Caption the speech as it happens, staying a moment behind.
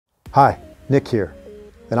Hi, Nick here,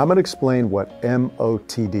 and I'm going to explain what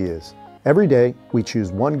MOTD is. Every day, we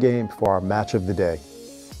choose one game for our match of the day.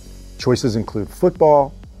 Choices include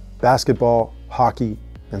football, basketball, hockey,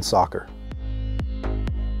 and soccer.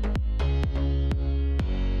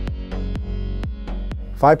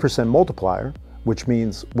 "5% multiplier, which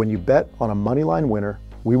means when you bet on a moneyline winner,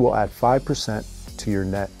 we will add 5% to your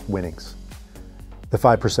net winnings. The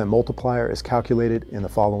 5% multiplier is calculated in the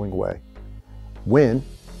following way: win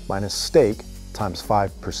minus stake times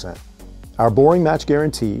 5%. Our boring match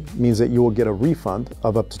guarantee means that you will get a refund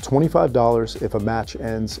of up to $25 if a match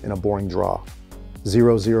ends in a boring draw.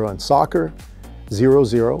 0-0 in soccer,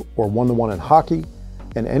 0-0 or 1-1 in hockey,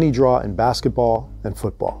 and any draw in basketball and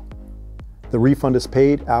football. The refund is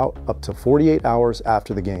paid out up to 48 hours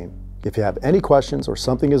after the game. If you have any questions or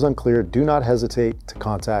something is unclear, do not hesitate to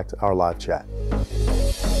contact our live chat.